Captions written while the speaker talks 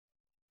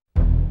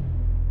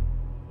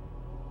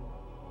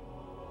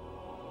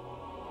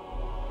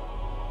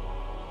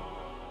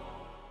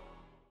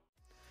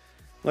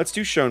Let's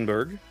do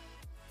Schönberg.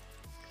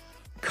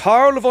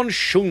 Karl von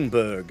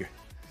Schönberg,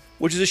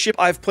 which is a ship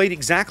I've played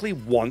exactly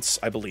once,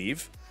 I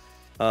believe.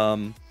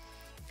 If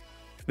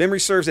memory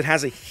serves, it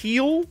has a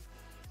heal.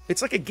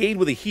 It's like a Gade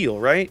with a heal,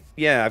 right?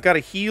 Yeah, I've got a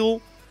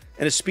heal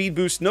and a speed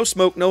boost. No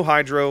smoke, no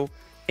hydro.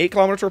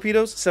 8-kilometer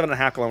torpedoes,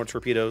 7.5-kilometer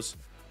torpedoes.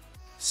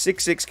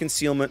 6.6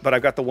 concealment, but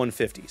I've got the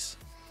 150s.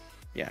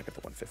 Yeah, I got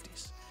the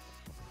 150s.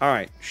 All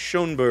right,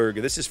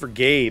 Schönberg. This is for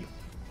Gabe.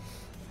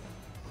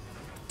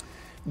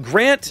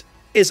 Grant,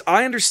 as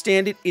I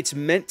understand it, it's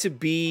meant to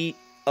be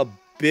a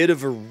bit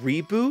of a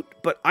reboot,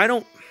 but I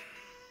don't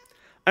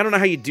know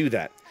how you do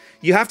that.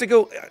 You have to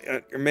go...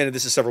 man,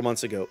 this is several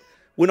months ago.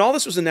 When all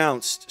this was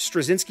announced,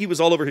 Straczynski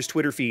was all over his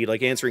Twitter feed,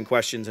 like, answering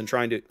questions and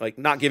trying to, like,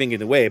 not giving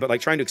it away, but,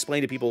 like, trying to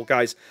explain to people,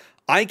 guys,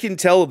 I can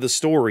tell the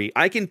story.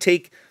 I can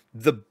take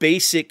the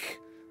basic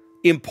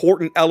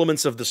important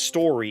elements of the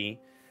story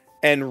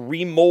and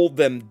remold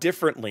them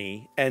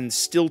differently and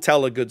still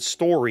tell a good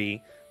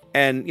story.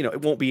 And, you know,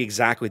 it won't be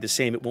exactly the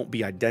same. It won't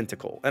be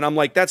identical. And I'm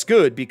like, that's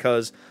good,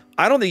 because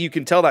I don't think you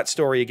can tell that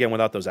story again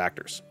without those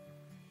actors.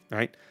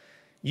 Right?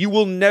 You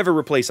will never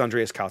replace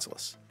Andreas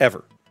Katsulas,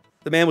 ever.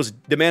 The man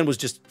was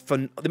just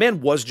fun. The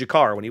man was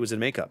Jakar when he was in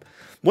makeup.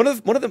 One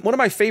of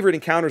my favorite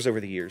encounters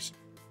over the years.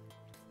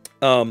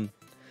 5-6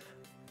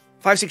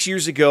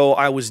 years ago,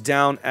 I was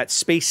down at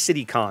Space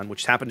City Con,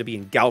 which happened to be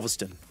in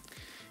Galveston.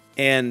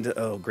 And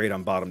oh, great,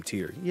 on bottom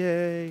tier,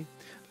 yay!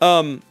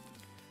 And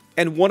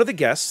one of the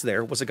guests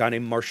there was a guy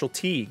named Marshall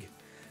Teague.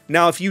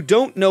 Now, if you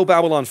don't know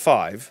Babylon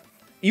 5,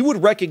 you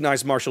would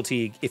recognize Marshall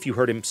Teague if you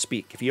heard him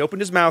speak. If he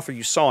opened his mouth or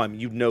you saw him,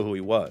 you'd know who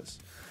he was.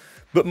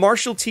 But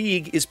Marshall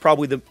Teague is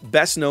probably the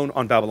best known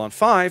on Babylon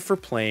 5 for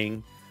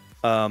playing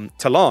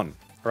Talon,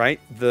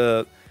 right?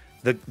 The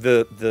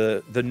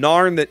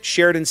Narn that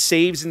Sheridan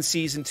saves in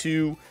Season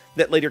 2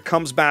 that later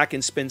comes back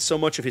and spends so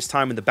much of his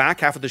time in the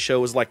back half of the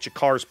show as like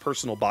Jakar's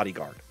personal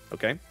bodyguard,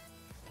 okay?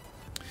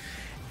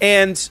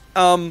 And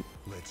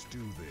let's do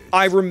this.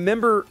 I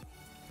remember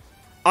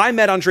I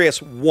met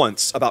Andreas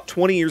once, about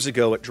 20 years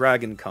ago at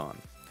Dragon Con.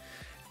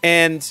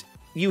 And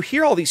you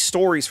hear all these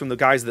stories from the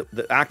guys,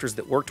 the actors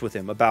that worked with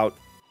him about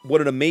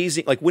what an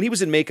amazing, like when he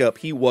was in makeup,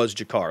 he was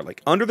Jakar.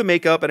 Like under the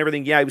makeup and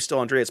everything, yeah, he was still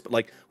Andreas, but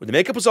like when the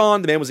makeup was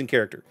on, the man was in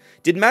character.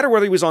 Didn't matter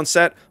whether he was on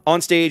set,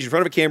 on stage, in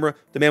front of a camera,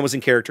 the man was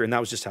in character, and that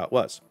was just how it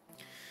was.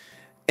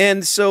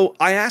 And so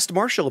I asked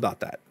Marshall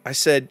about that. I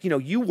said, you know,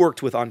 you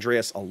worked with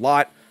Andreas a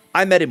lot.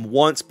 I met him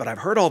once, but I've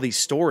heard all these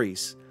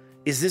stories.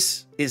 Is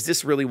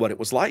this really what it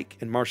was like?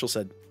 And Marshall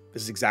said,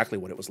 this is exactly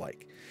what it was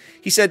like.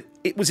 He said,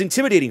 it was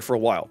intimidating for a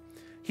while.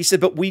 He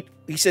said, but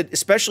he said,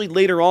 especially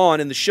later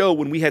on in the show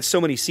when we had so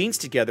many scenes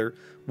together,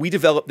 we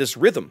developed this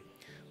rhythm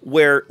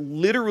where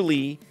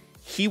literally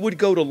he would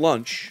go to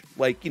lunch,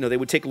 like, you know, they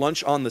would take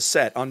lunch on the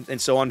set, and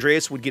so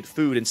Andreas would get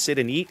food and sit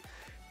and eat,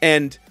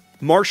 and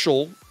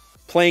Marshall,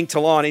 playing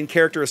Talon, in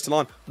character as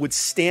Talon, would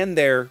stand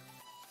there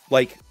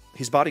like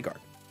his bodyguard.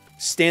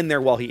 Stand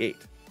there while he ate,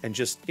 and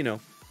just, you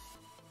know,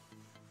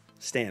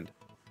 stand.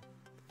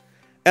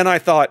 And I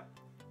thought,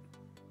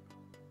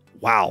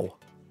 wow.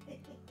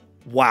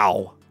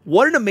 Wow.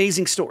 What an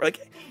amazing story.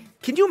 Like,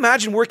 can you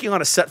imagine working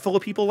on a set full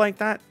of people like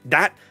that?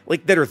 That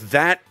are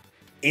that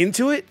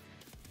into it?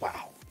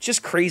 Wow.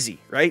 Just crazy,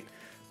 right?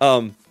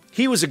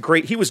 He was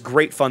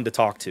great fun to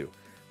talk to.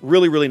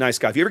 Really, really nice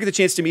guy. If you ever get the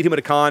chance to meet him at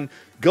a con,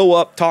 go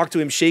up, talk to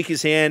him, shake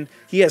his hand.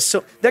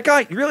 That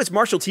guy, you realize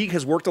Marshall Teague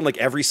has worked on like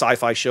every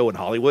sci-fi show in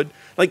Hollywood?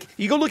 Like,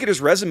 you go look at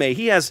his resume,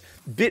 he has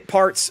bit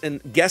parts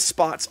and guest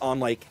spots on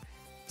like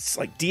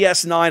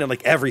DS9 and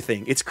like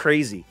everything. It's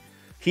crazy.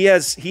 He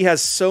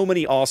has so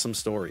many awesome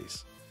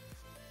stories.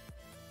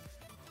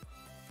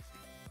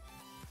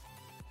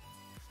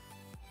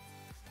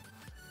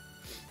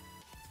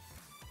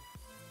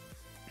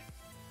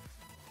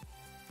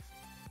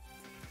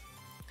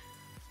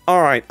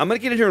 All right, I'm going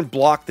to get in here and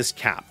block this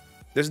cap.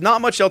 There's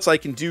not much else I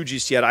can do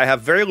just yet. I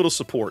have very little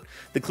support.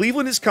 The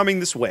Cleveland is coming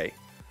this way.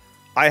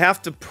 I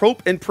have to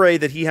probe and pray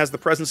that he has the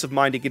presence of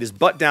mind to get his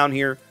butt down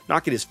here,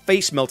 not get his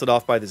face melted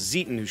off by the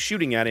Zetan who's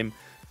shooting at him,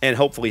 and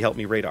hopefully help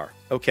me radar.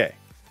 Okay.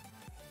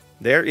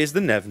 There is the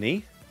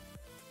Nevny.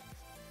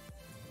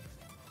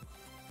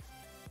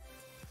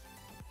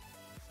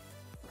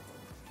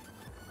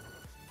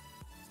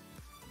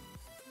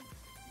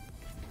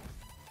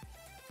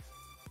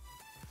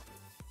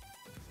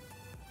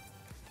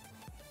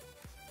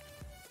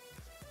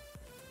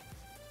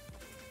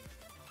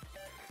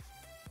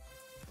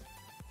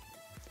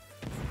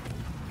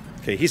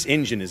 Okay, his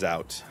engine is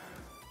out.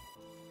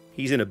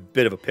 He's in a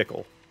bit of a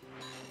pickle.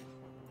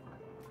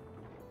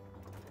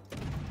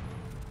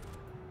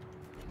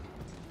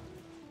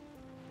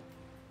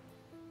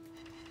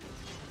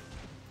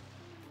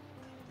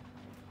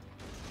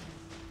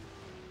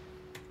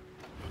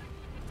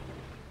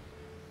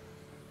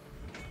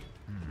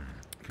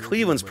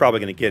 Cleveland's probably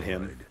going to get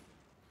him.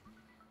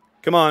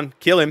 Come on,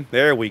 kill him.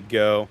 There we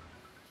go.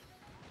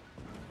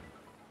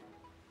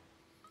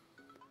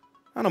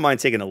 I don't mind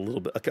taking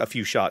a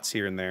few shots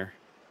here and there.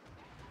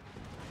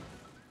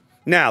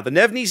 Now, the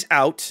Nevny's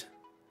out.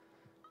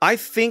 I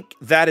think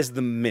that is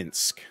the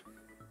Minsk.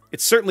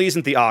 It certainly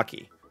isn't the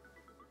Aki.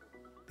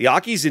 The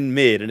Aki's in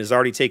mid and has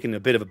already taken a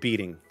bit of a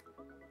beating.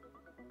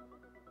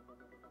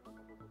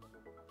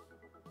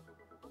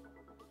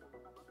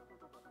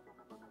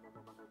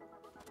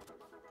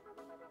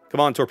 Come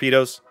on,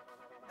 torpedoes.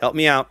 Help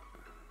me out.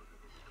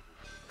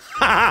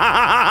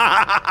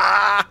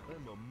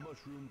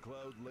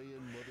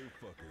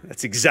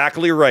 That's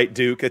exactly right,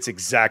 Duke. That's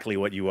exactly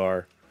what you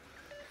are.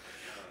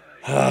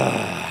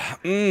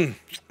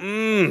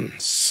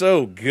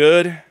 So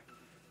good.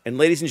 And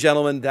ladies and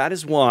gentlemen, that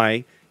is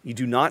why you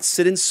do not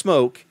sit and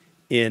smoke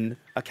in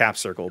a cap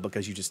circle,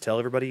 because you just tell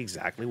everybody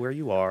exactly where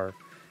you are,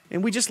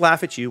 and we just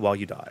laugh at you while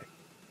you die.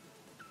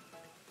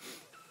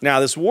 Now,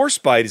 this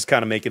Warspite is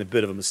kind of making a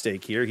bit of a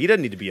mistake here. He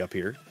doesn't need to be up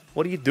here.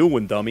 What are you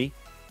doing, dummy?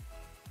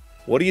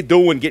 What are you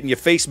doing getting your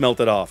face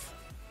melted off?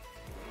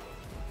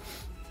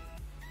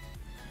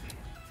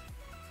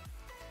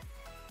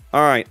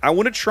 Alright, I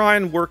want to try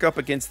and work up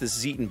against this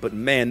Zeton, but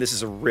man, this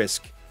is a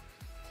risk.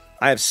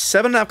 I have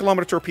 7.5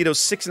 kilometer torpedoes,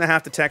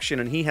 6.5 detection,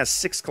 and he has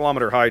 6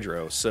 kilometer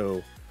hydro,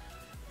 so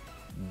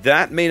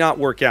that may not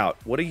work out.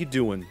 What are you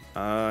doing?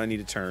 I need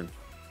to turn.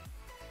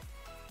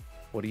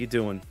 What are you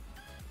doing?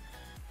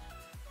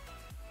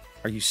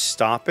 Are you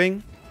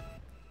stopping?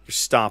 You're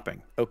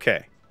stopping.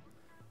 Okay.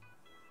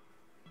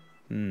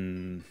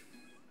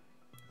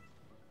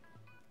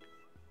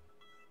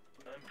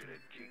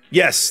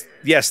 Yes,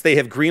 yes, they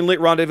have greenlit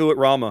Rendezvous at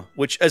Rama,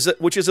 which is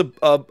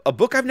a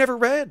book I've never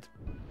read,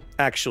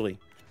 actually.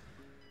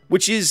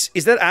 Which is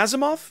that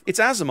Asimov? It's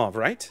Asimov,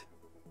 right?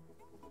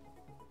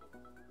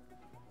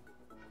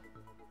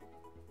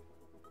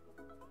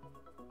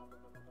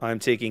 I'm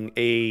taking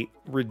a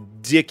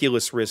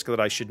ridiculous risk that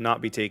I should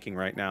not be taking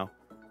right now.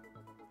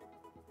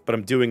 But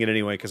I'm doing it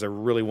anyway because I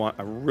really want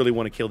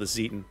to kill this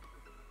Zeton.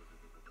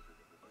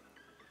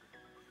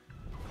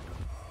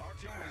 Our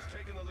team is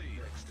taking the lead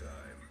next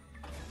time.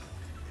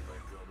 If I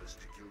promise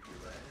to kill you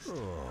last.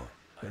 Oh,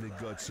 and it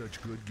got such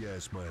good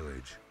gas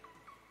mileage.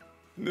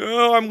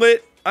 No, I'm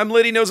lit. I'm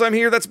lit. He knows I'm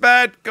here. That's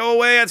bad. Go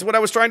away. That's what I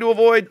was trying to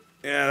avoid.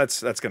 Yeah,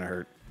 that's gonna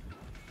hurt.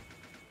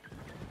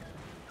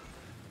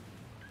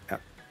 Yeah.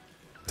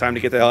 Time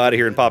to get the hell out of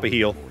here and pop a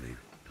heal.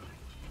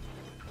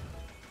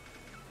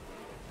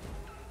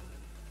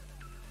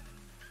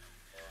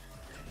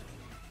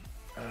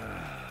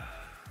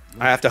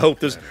 I have to hope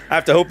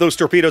those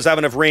torpedoes have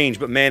enough range,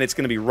 but man, it's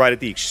going to be right at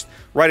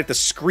the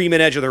screaming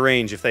edge of the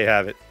range if they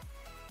have it.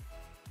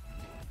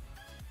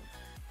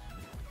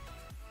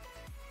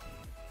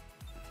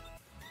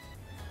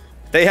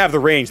 They have the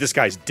range. This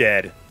guy's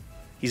dead.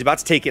 He's about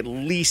to take at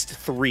least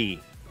 3.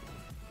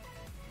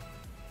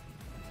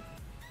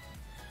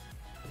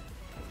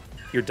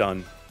 You're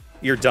done.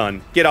 You're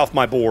done. Get off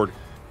my board.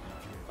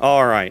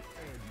 All right.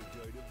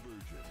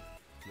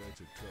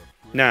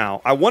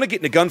 Now, I want to get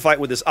in a gunfight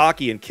with this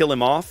Aki and kill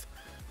him off,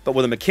 but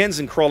with a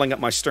Mackenzie crawling up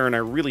my stern, I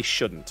really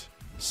shouldn't.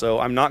 So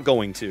I'm not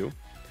going to.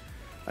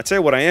 I tell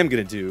you what I am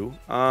going to do.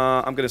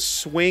 I'm going to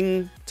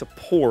swing to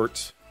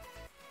port.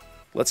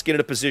 Let's get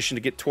in a position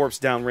to get Torps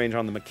downrange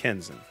on the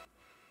Mackenzie.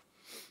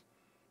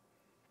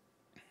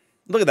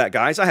 Look at that,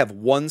 guys. I have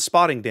 1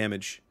 spotting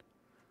damage.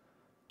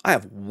 I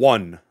have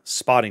 1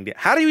 spotting damage.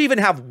 How do you even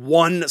have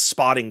 1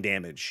 spotting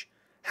damage?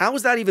 How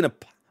is that even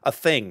a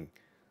thing?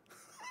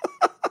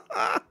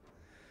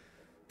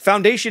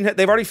 Foundation,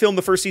 they've already filmed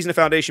the first season of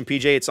Foundation,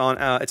 PJ. It's on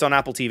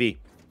Apple TV.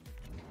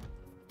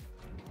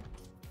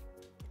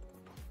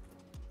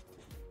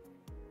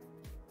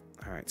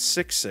 All right,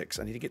 6-6.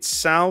 I need to get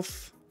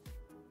south.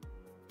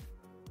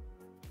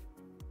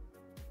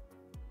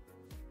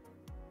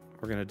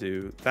 We're going to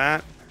do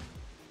that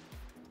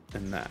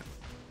and that.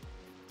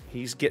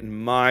 He's getting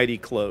mighty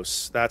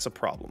close. That's a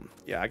problem.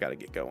 Yeah, I got to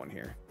get going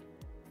here.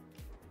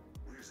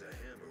 Where's a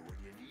hammer when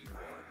you need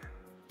one?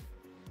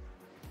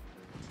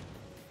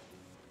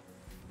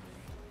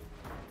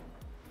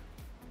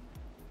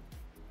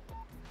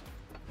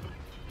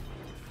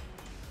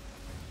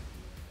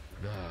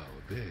 Now,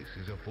 this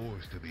is a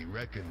force to be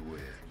reckoned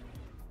with.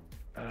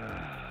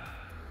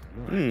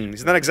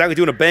 He's not exactly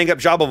doing a bang-up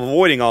job of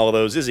avoiding all of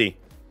those, is he?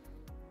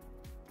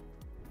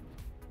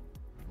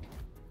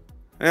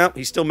 Well,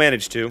 he still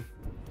managed to.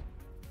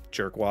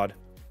 Jerkwad.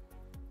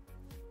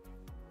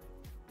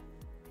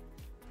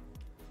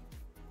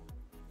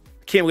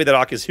 Can't believe that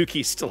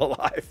Akazuki's still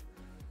alive.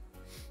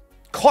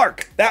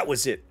 Clark! That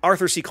was it.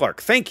 Arthur C.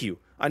 Clarke. Thank you.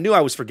 I knew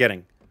I was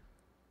forgetting.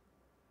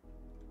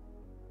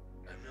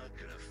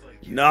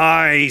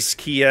 Nice,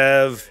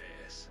 Kiev.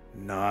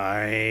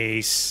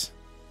 Nice.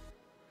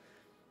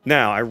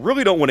 Now, I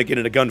really don't want to get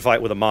in a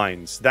gunfight with the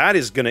mines. That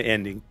is going to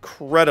end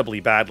incredibly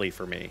badly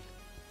for me.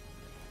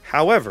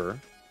 However,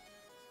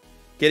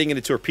 getting in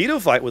a torpedo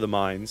fight with the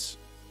mines,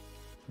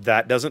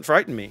 that doesn't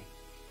frighten me.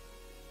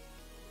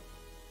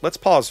 Let's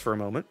pause for a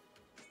moment.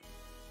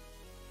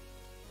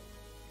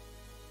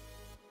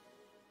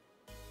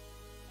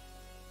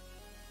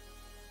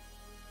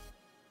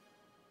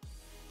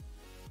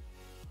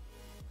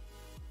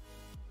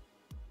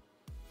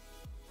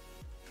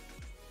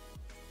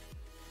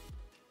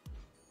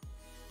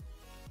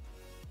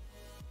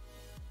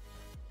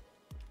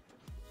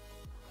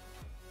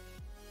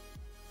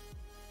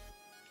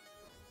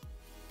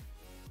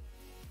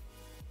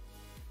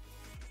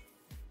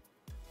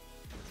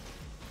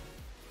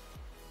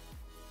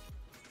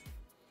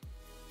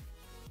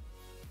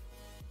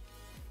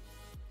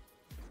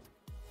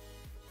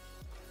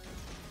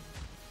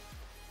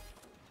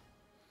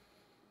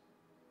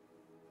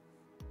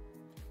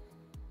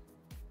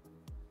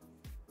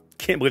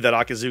 Can't believe that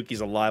Akazuki's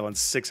alive on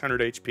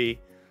 600 HP.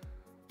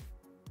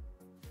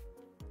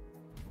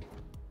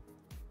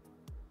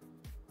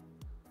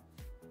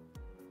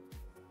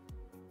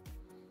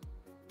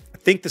 I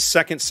think the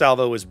second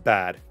salvo is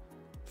bad.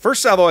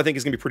 First salvo, I think,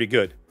 is going to be pretty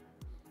good.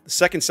 The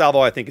second salvo,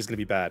 I think, is going to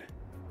be bad.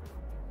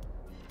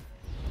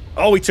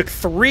 Oh, he took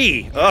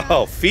 3.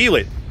 Oh, feel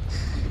it.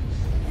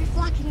 They're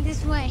flocking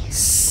this way.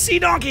 Sea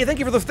Donkey, thank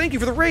you for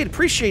the raid.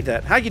 Appreciate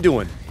that. How you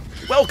doing?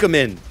 Welcome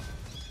in.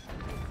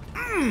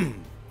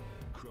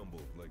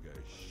 Crumbled like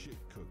a shit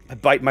cookie. I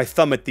bite my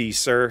thumb at these,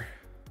 sir.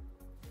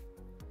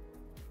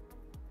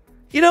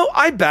 You know,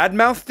 I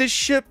badmouthed this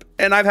ship,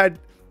 and I've had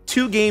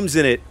 2 games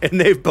in it,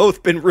 and they've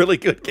both been really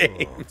good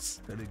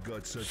games. And it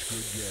got such good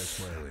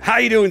gas mileage. How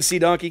you doing, Sea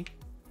Donkey?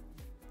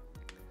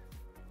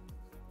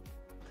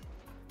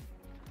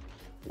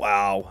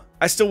 Wow.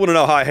 I still want to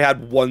know how I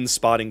had 1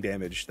 spotting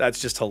damage. That's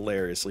just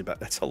hilariously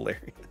bad. That's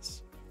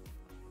hilarious.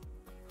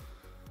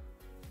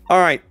 All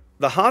right.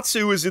 The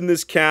Hatsu is in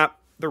this cap.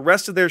 The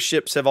rest of their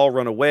ships have all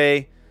run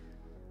away.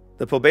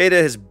 The Pobeda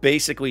is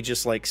basically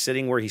just like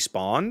sitting where he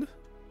spawned.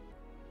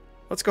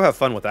 Let's go have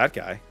fun with that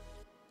guy.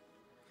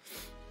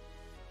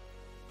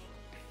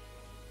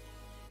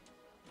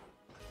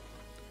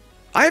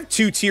 I have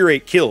 2 tier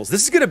 8 kills.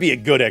 This is going to be a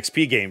good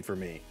XP game for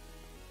me.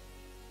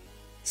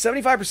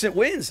 75%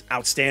 wins.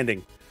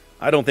 Outstanding.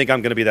 I don't think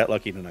I'm going to be that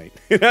lucky tonight.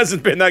 It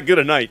hasn't been that good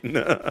a night.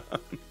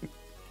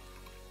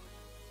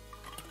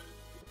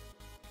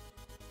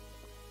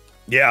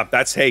 Yeah,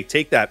 that's, hey,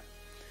 take that.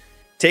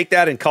 Take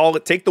that and call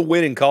it. Take the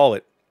win and call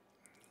it.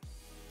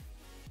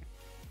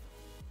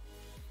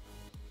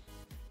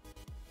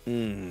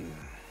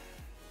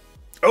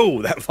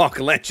 Oh, that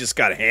Valkyrie just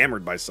got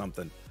hammered by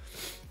something.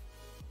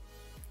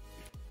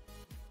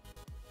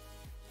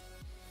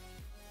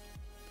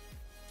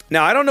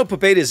 Now, I don't know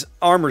Popeda's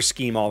armor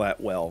scheme all that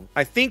well.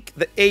 I think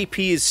the AP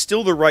is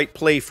still the right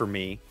play for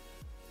me.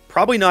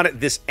 Probably not at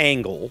this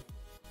angle.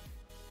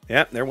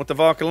 Yeah, there went the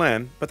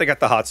Valkyrie, but they got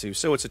the Hatsu,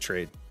 so it's a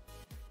trade.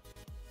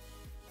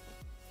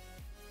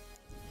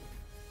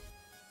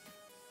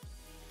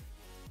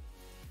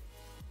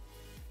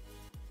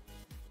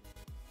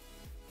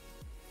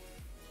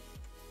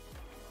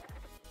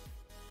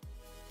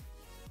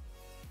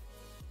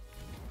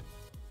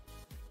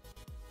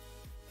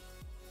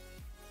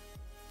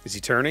 Is he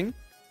turning?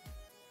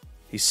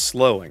 He's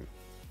slowing.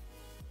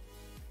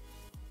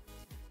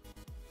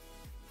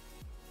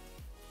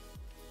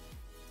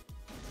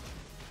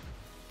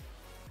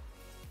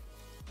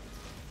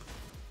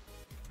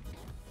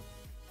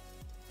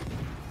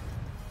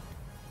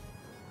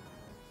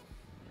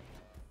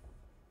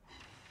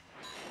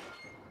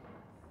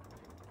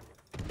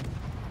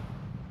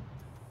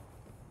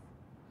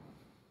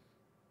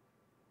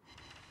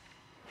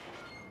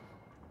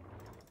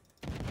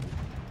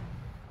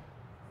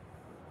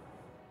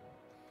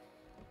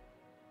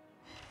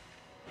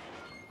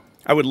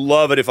 I would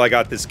love it if I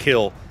got this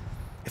kill.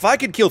 If I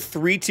could kill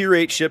 3 tier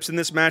 8 ships in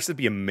this match, that'd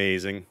be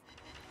amazing.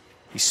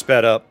 He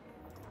sped up.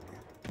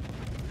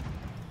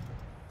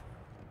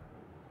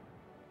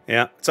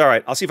 Yeah, it's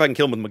alright. I'll see if I can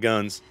kill him with my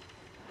guns.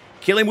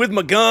 Kill him with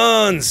my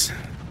guns!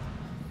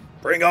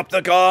 Bring up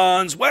the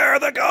guns! Where are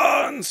the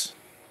guns?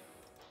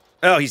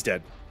 Oh, he's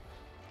dead.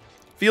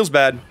 Feels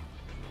bad.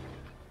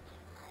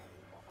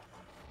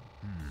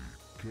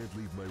 Can't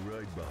leave my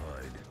ride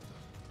behind.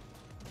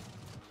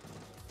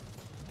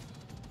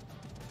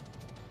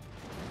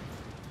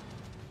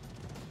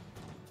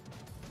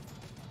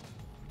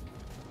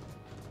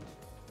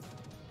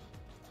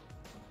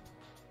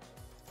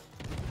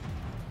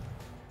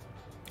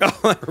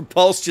 Oh,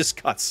 Repulse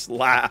just got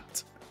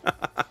slapped.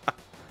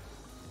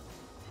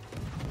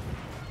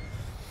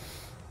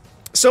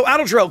 So,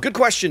 Adeldrell, good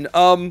question.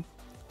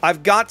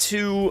 I've got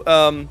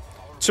to,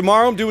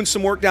 tomorrow I'm doing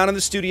some work down in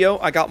the studio.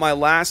 I got the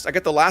last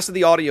of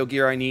the audio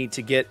gear I need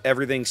to get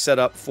everything set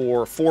up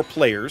for 4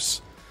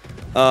 players.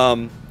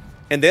 And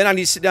then I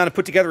need to sit down and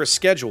put together a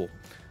schedule.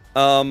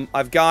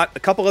 I've got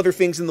a couple other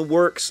things in the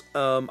works.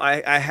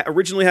 I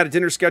originally had a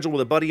dinner scheduled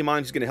with a buddy of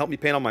mine who's going to help me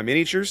paint all my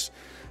miniatures.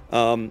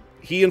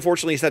 He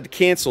unfortunately has had to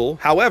cancel.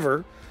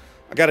 However,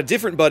 I got a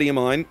different buddy of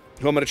mine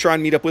who I'm going to try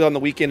and meet up with on the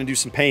weekend and do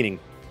some painting.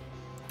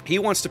 He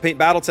wants to paint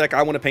Battletech.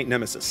 I want to paint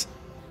Nemesis.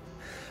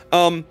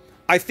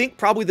 I think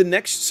probably the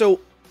next... So,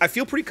 I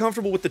feel pretty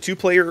comfortable with the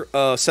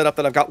 2-player setup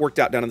that I've got worked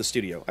out down in the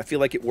studio. I feel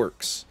like it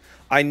works.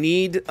 I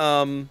need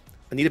a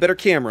better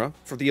camera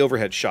for the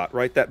overhead shot,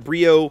 right? That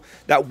Brio,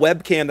 that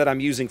webcam that I'm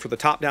using for the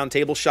top-down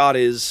table shot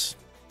is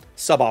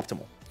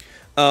suboptimal.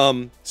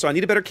 So I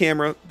need a better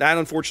camera. That,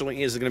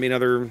 unfortunately, is going to be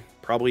another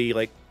probably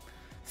like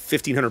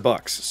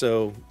 $1,500.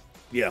 So,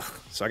 yeah.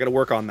 So I got to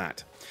work on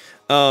that.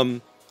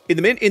 In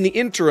the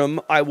interim,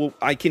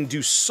 I can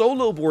do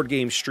solo board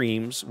game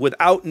streams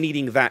without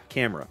needing that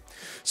camera.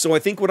 So I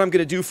think what I'm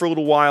going to do for a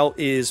little while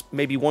is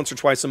maybe once or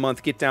twice a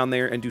month get down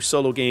there and do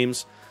solo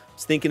games. I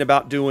was thinking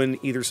about doing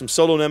either some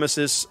solo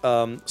Nemesis,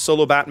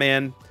 solo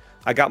Batman.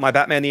 I got my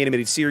Batman the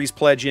Animated Series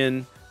pledge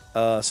in.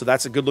 So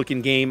that's a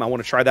good-looking game. I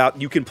want to try that.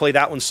 You can play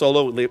that one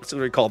solo. It's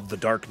literally called The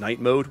Dark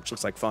Knight mode, which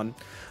looks like fun.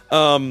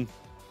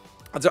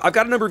 I've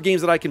got a number of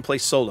games that I can play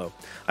solo.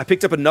 I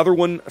picked up another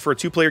one for a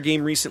 2-player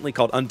game recently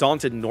called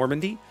Undaunted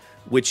Normandy,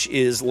 which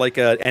is like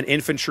an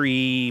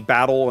infantry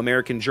battle,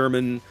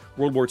 American-German,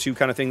 World War II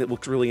kind of thing that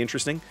looks really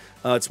interesting.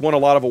 It's won a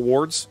lot of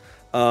awards.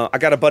 I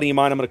got a buddy of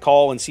mine I'm going to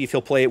call and see if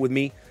he'll play it with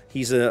me.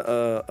 He's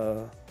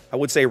I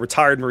would say a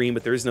retired Marine,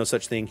 but there is no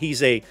such thing.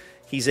 He's a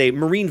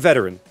Marine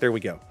veteran. There we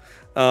go.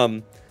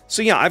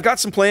 So yeah, I've got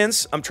some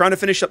plans. I'm trying to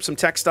finish up some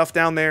tech stuff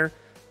down there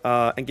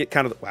and get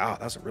kind of... Wow,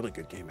 that was a really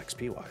good game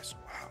XP-wise.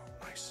 Wow,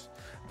 nice.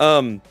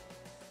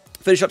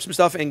 Finish up some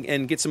stuff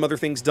and get some other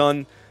things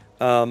done.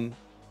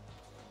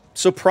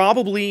 So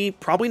probably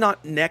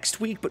not next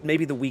week, but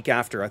maybe the week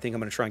after. I think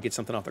I'm going to try and get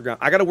something off the ground.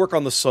 I got to work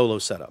on the solo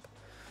setup.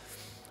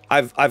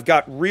 I've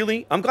got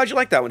really... I'm glad you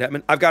like that one,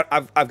 Hetman. I've got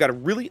a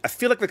really... I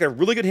feel like I got a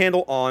really good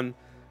handle on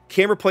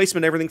camera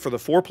placement and everything for the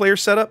 4-player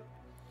setup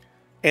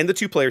and the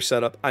 2-player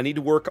setup. I need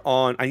to work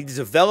on... I need to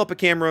develop a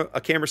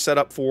camera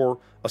setup for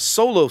a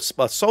solo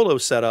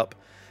setup.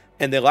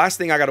 And the last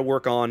thing I got to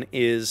work on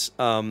is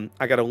I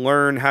got to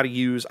learn how to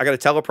use... I got a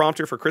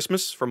teleprompter for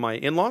Christmas from my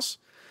in-laws.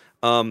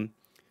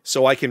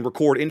 So I can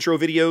record intro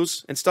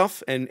videos and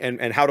stuff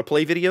and how to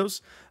play videos.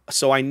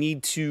 So I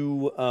need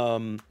to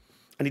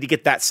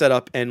get that set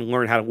up and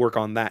learn how to work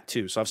on that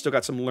too. So I've still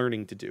got some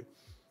learning to do.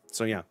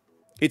 So yeah,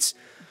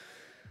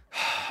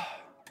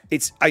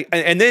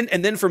 and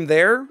then from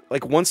there,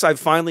 like once I've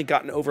finally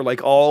gotten over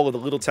like all of the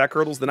little tech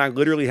hurdles, then I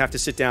literally have to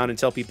sit down and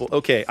tell people,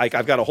 okay,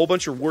 I've got a whole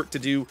bunch of work to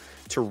do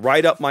to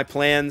write up my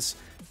plans,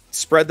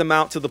 spread them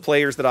out to the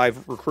players that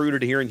I've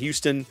recruited here in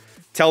Houston.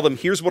 Tell them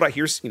here's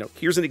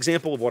an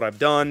example of what I've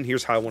done.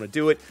 Here's how I want to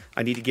do it.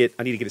 I need to get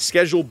a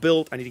schedule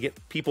built. I need to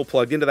get people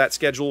plugged into that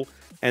schedule,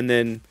 and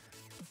then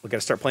we got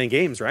to start playing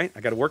games, right?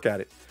 I got to work at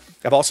it.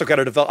 I've also got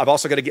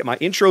to get my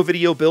intro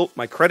video built,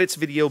 my credits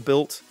video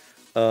built.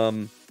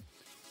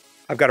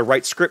 I've got to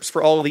write scripts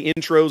for all of the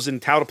intros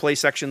and how to play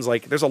sections.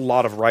 Like there's a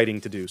lot of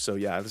writing to do. So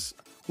yeah, there's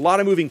a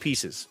lot of moving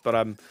pieces, but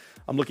I'm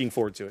looking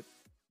forward to it.